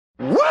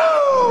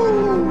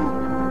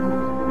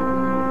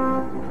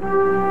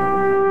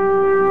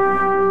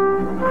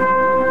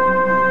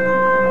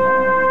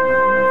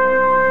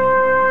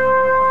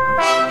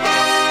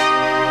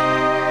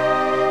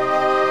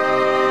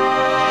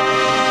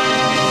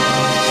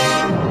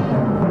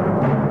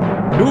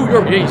New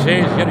York Yankees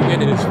fans, yet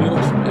again, it is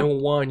Felix from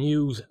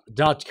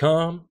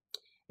NYYNEWS.com.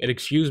 And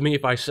excuse me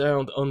if I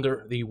sound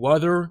under the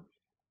weather.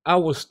 I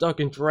was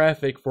stuck in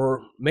traffic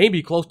for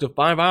maybe close to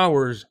 5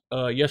 hours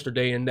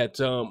yesterday in that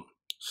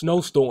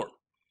snowstorm.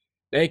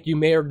 Thank you,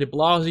 Mayor de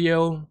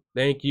Blasio.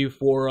 Thank you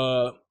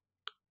for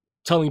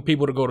telling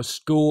people to go to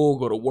school,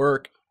 go to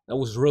work. That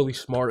was really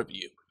smart of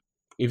you.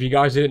 If you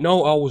guys didn't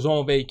know, I was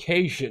on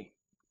vacation.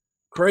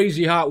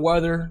 Crazy hot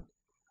weather.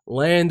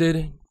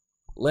 Landed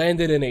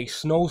in a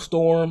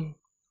snowstorm.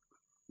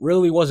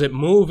 Really wasn't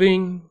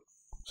moving.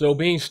 So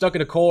being stuck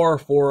in a car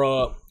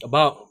for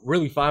about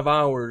really 5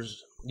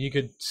 hours, you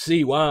could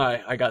see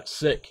why I got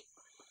sick.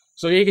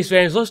 So Yankees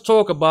fans, let's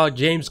talk about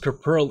James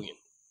Kaprielian.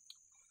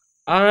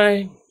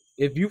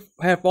 If you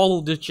have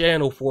followed this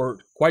channel for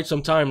quite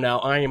some time now,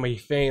 I am a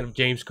fan of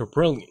James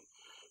Kaprielian.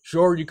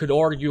 Sure, you could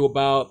argue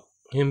about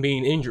him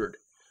being injured,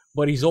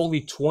 but he's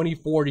only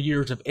 24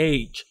 years of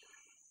age.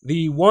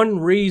 One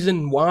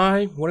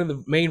of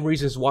the main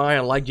reasons why I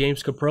like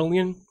James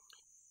Kaprielian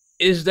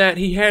is that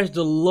he has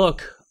the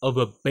look of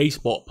a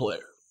baseball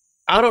player.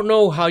 I don't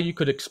know how you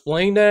could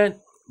explain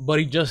that, but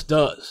he just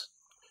does.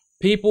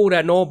 People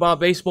that know about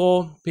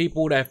baseball,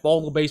 people that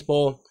follow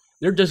baseball,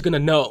 they're just going to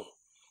know.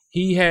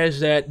 He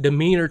has that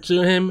demeanor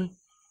to him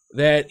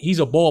that he's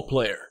a ball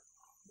player.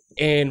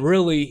 And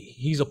really,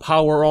 he's a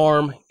power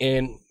arm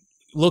and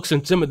looks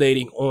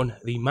intimidating on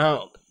the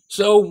mound.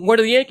 So when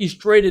the Yankees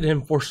traded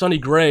him for Sonny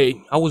Gray,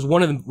 I was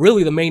one of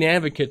the main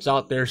advocates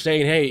out there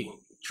saying, hey,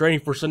 trading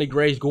for Sonny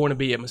Gray is going to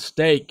be a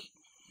mistake.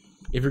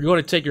 If you're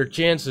going to take your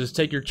chances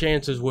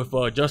with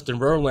Justin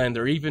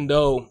Verlander, even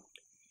though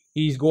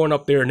he's going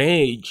up there in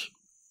age.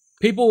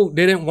 People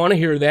didn't want to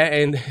hear that,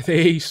 and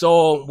they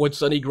saw what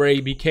Sonny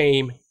Gray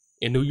became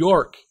in New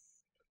York.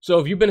 So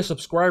if you've been a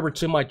subscriber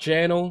to my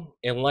channel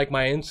and like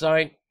my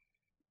insight,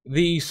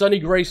 the Sonny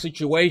Gray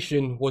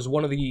situation was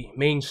one of the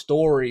main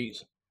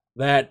stories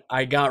that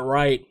I got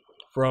right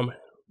from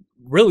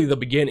really the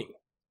beginning.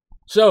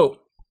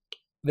 So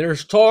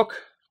there's talk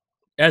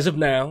as of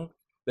now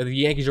that the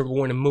Yankees are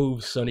going to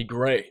move Sonny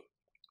Gray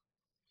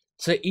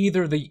to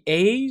either the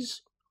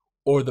A's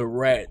or the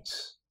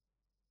Reds.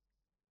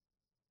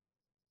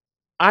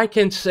 I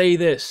can say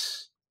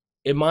this,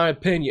 in my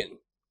opinion,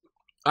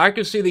 I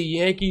could see the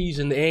Yankees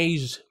and the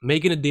A's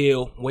making a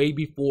deal way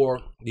before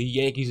the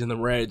Yankees and the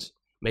Reds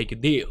make a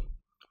deal.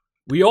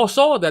 We all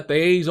saw that the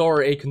A's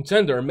are a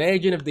contender.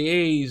 Imagine if the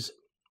A's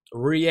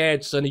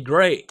re-add Sonny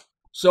Gray.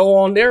 So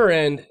on their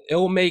end, it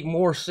will make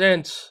more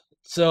sense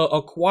to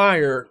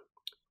acquire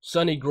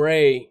Sonny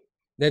Gray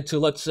than to,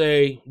 let's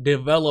say,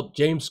 develop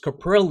James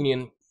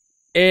Kaprielian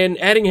and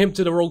adding him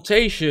to the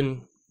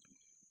rotation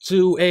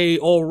to a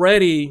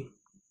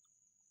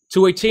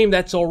team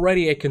that's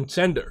already a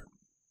contender.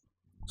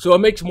 So it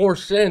makes more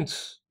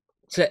sense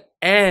to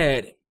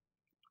add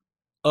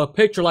a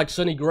pitcher like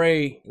Sonny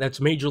Gray that's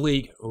Major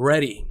League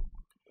ready,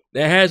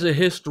 that has a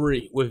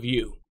history with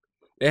you,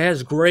 that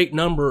has great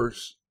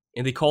numbers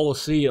in the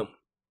Coliseum,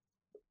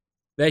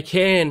 that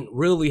can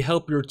really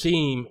help your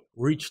team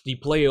reach the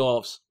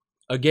playoffs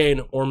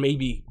again or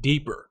maybe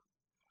deeper.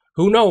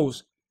 Who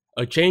knows?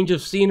 A change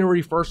of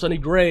scenery for Sonny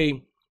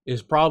Gray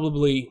is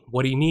probably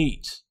what he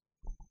needs.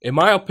 In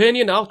my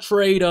opinion, I'll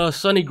trade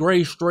Sonny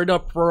Gray straight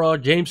up for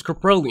James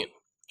Kaprielian.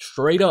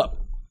 Straight up.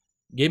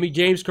 Give me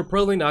James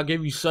Kaprielian, I'll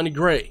give you Sonny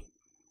Gray.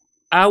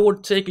 I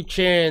would take a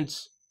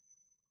chance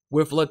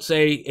with, let's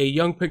say, a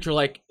young pitcher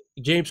like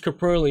James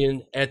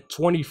Kaprielian at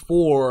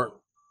 24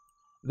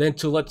 than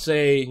to, let's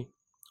say,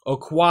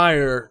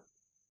 acquire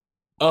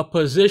a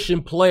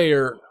position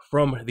player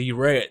from the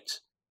Reds.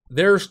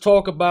 There's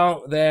talk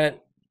about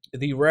that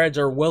the Reds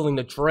are willing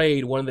to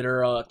trade one of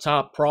their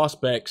top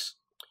prospects.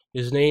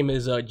 His name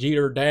is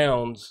Jeter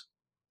Downs.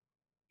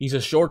 He's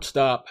a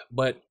shortstop,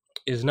 but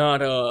is not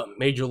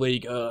Major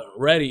League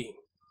ready.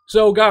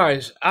 So,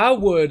 guys, I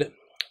would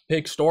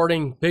pick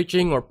starting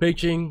pitching or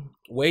pitching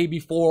way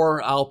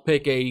before I'll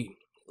pick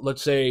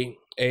let's say,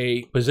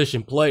 a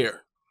position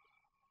player.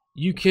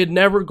 You could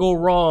never go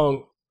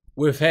wrong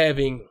with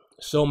having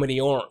so many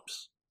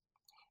arms.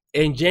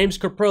 And James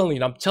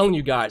Kaprielian, I'm telling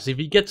you guys, if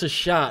he gets a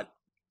shot,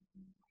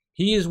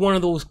 he is one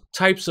of those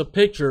types of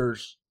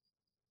pitchers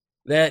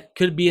that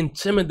could be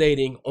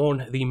intimidating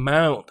on the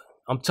mound.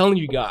 I'm telling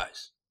you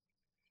guys.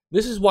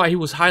 This is why he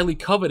was highly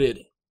coveted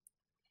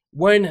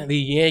when the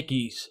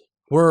Yankees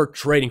were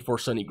trading for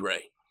Sonny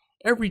Gray.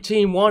 Every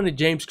team wanted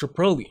James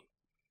Kaprielian.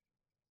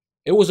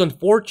 It was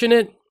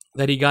unfortunate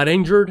that he got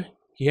injured.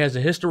 He has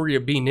a history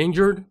of being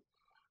injured.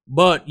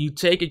 But you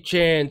take a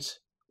chance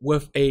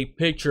with a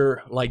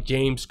pitcher like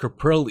James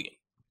Kaprielian.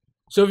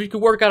 So if you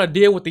could work out a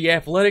deal with the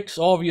Athletics,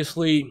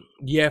 obviously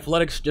the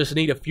Athletics just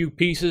need a few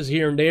pieces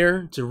here and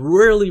there to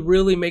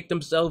really make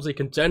themselves a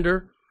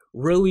contender,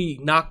 really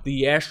knock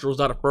the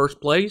Astros out of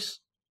first place.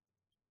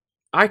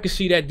 I could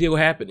see that deal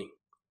happening.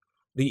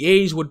 The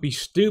A's would be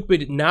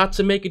stupid not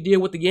to make a deal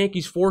with the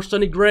Yankees for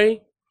Sonny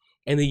Gray,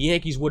 and the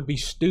Yankees would be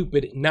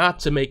stupid not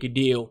to make a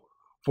deal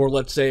for,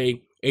 let's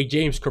say, a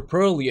James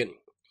Kaprielian,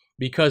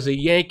 because the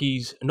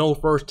Yankees know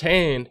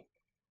firsthand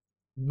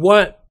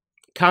what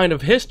kind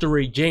of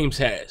history James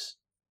has.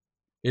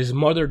 His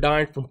mother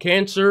dying from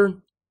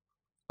cancer,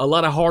 a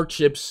lot of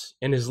hardships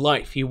in his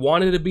life. He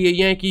wanted to be a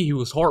Yankee. He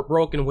was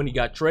heartbroken when he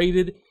got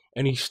traded,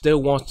 and he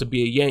still wants to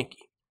be a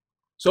Yankee.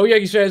 So,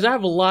 Yankees fans, I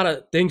have a lot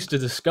of things to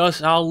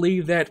discuss. I'll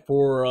leave that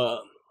for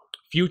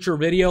future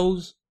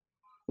videos.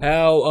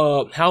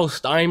 How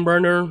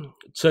Steinbrenner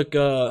took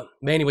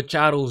Manny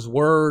Machado's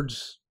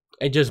words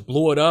and just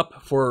blew it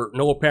up for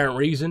no apparent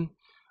reason.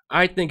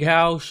 I think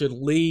Hal should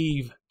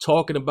leave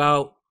talking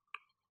about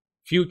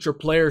future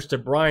players to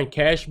Brian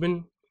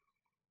Cashman.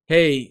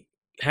 Hey,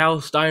 Hal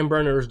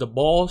Steinbrenner is the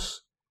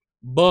boss,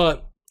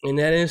 but in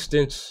that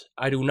instance,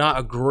 I do not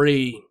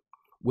agree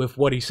with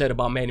what he said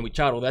about Manny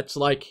Machado. That's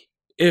like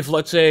if,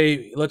 let's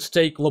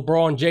take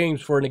LeBron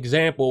James for an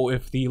example.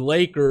 If the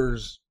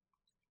Lakers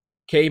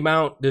came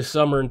out this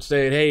summer and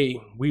said, hey,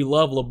 we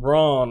love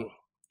LeBron,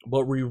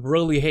 but we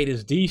really hate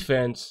his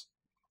defense.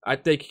 I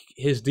think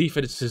his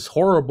defense is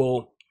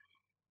horrible.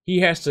 He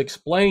has to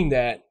explain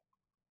that.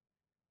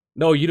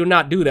 No, you do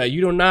not do that.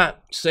 You do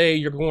not say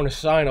you're going to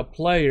sign a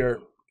player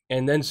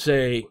and then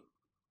say,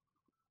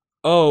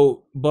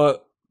 oh,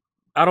 but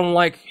I don't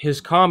like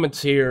his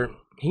comments here.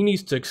 He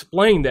needs to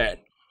explain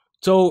that.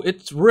 So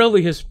it's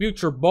really his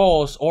future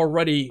boss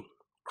already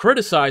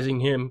criticizing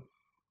him.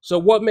 So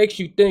what makes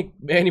you think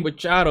Manny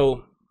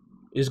Machado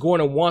is going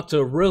to want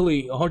to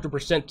really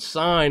 100%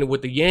 sign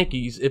with the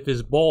Yankees if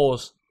his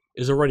boss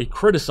is already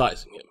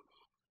criticizing him?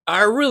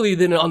 I really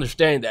didn't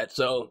understand that.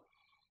 So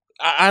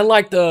I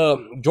like the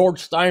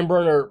George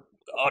Steinbrenner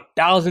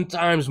 1,000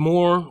 times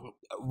more.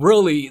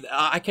 Really,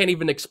 I can't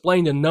even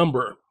explain the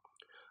number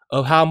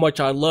of how much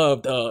I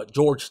loved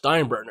George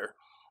Steinbrenner.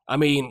 I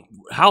mean,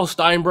 Hal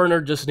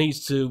Steinbrenner just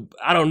needs to,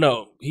 I don't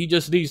know, he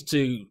just needs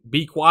to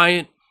be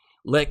quiet,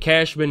 let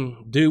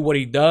Cashman do what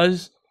he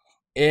does,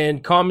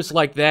 and comments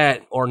like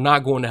that are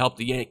not going to help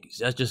the Yankees.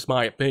 That's just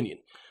my opinion.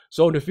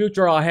 So in the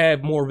future, I'll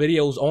have more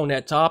videos on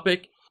that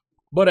topic.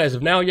 But as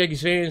of now,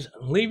 Yankees fans,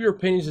 leave your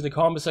opinions in the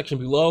comment section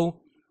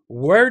below.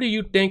 Where do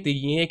you think the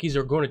Yankees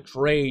are going to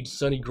trade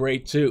Sonny Gray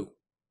to?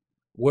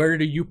 Where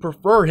do you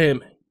prefer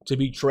him to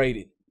be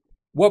traded?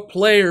 What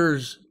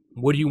players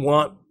would you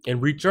want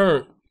in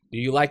return? Do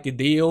you like the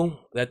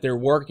deal that they're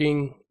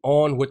working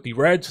on with the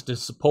Reds, the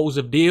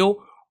supposed deal?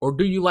 Or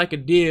do you like a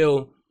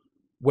deal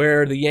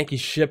where the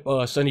Yankees ship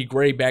Sonny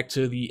Gray back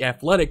to the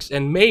Athletics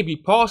and maybe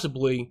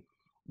possibly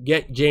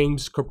get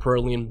James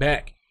Kaprielian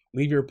back?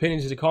 Leave your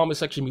opinions in the comment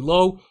section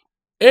below.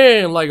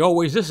 And like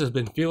always, this has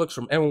been Felix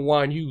from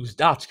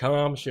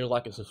NYYNEWS.com. Share,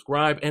 like, and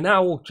subscribe. And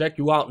I will check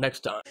you out next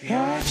time.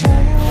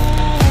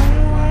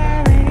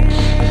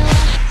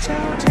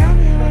 Tell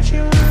me what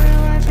you